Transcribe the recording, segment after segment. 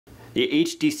The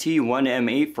HTC One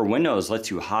M8 for Windows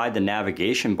lets you hide the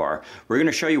navigation bar. We're going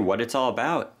to show you what it's all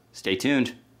about. Stay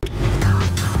tuned.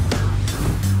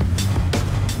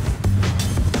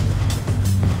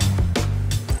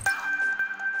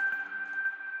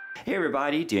 Hey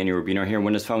everybody, Danny Rubino here,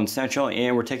 Windows Phone Central,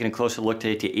 and we're taking a closer look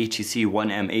today at the HTC One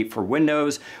M8 for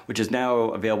Windows, which is now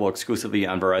available exclusively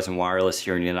on Verizon Wireless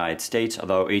here in the United States,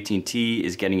 although AT&T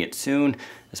is getting it soon,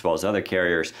 as well as other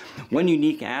carriers. One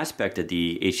unique aspect of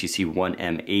the HTC One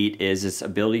M8 is its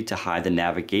ability to hide the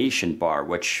navigation bar,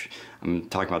 which I'm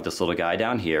talking about this little guy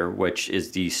down here, which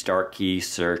is the Start key,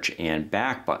 Search, and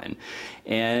Back button.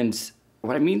 And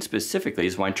what I mean specifically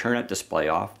is when I turn that display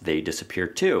off, they disappear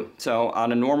too. So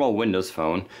on a normal Windows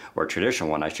phone, or a traditional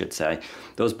one I should say,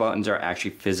 those buttons are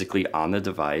actually physically on the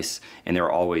device and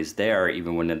they're always there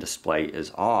even when the display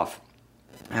is off.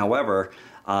 However,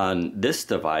 on this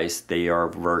device, they are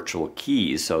virtual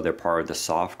keys, so they're part of the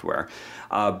software.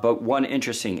 But one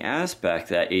interesting aspect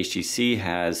that HTC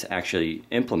has actually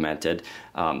implemented,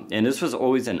 and this was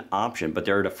always an option, but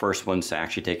they're the first ones to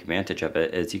actually take advantage of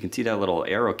it, is you can see that little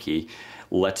arrow key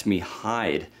lets me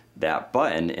hide that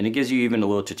button, and it gives you even a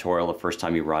little tutorial the first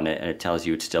time you run it, and it tells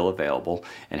you it's still available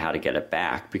and how to get it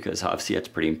back, because obviously it's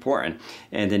pretty important.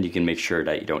 And then you can make sure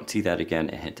that you don't see that again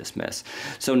and hit dismiss.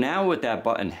 So now with that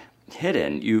button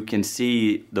hidden, you can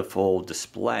see the full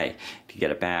display. To get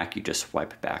it back, you just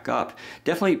swipe it back up.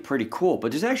 Definitely pretty cool,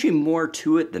 but there's actually more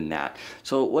to it than that.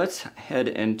 So let's head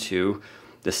into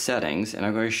the settings, and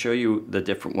I'm going to show you the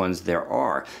different ones there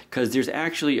are, because there's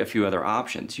actually a few other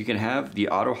options. You can have the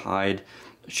auto hide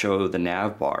show the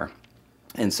nav bar,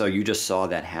 and so you just saw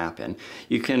that happen.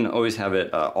 You can always have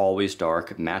it always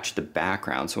dark, match the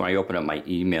background. So when I open up my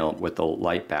email with the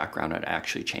light background, it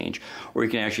actually change. Or you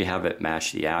can actually have it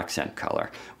match the accent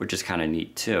color, which is kind of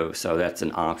neat too. So that's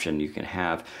an option you can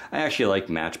have. I actually like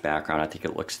match background. I think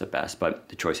it looks the best, but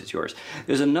the choice is yours.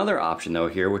 There's another option though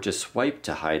here, which is swipe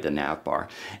to hide the nav bar.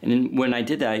 And then when I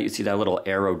did that, you see that little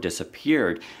arrow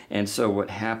disappeared. And so what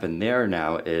happened there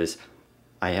now is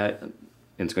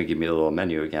it's going to give me a little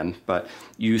menu again, but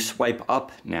you swipe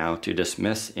up now to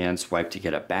dismiss and swipe to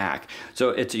get it back. So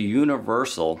it's a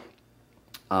universal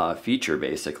feature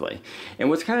basically.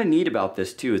 And what's kind of neat about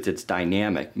this too is it's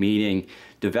dynamic, meaning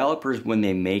developers, when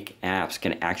they make apps,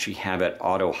 can actually have it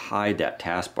auto hide that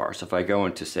taskbar. So if I go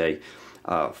into, say,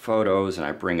 photos and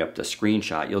I bring up the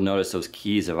screenshot, you'll notice those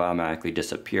keys have automatically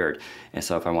disappeared. And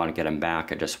so if I want to get them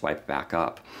back, I just swipe back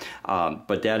up.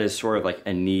 But that is sort of like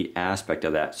a neat aspect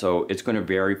of that. So it's going to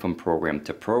vary from program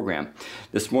to program.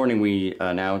 This morning we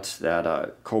announced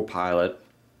that Copilot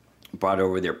brought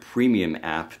over their premium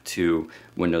app to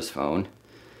Windows Phone.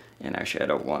 And actually I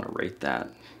don't want to rate that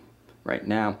right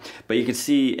now. But you can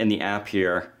see in the app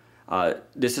here,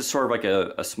 this is sort of like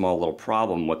a small little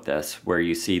problem with this, where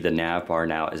you see the nav bar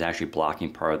now is actually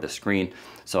blocking part of the screen.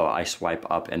 So I swipe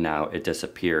up and now it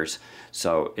disappears.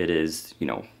 So it is,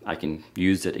 I can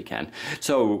use it again.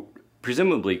 So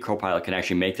presumably Copilot can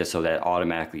actually make this so that it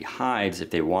automatically hides if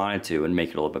they wanted to and make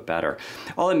it a little bit better.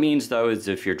 All it means though is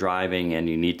if you're driving and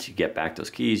you need to get back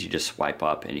those keys, you just swipe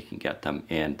up and you can get them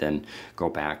and then go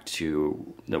back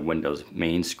to the Windows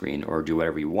main screen or do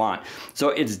whatever you want. So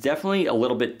it's definitely a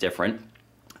little bit different.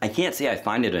 I can't say I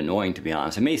find it annoying, to be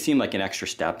honest. It may seem like an extra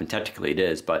step, and technically it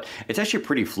is, but it's actually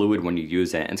pretty fluid when you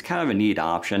use it, and it's kind of a neat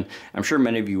option. I'm sure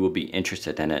many of you will be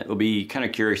interested in it. We'll be kind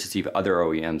of curious to see if other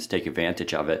OEMs take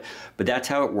advantage of it, but that's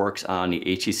how it works on the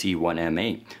HTC One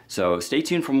M8. So stay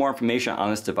tuned for more information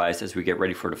on this device as we get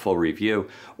ready for the full review,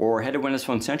 or head to Windows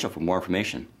Phone Central for more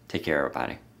information. Take care,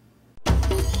 everybody.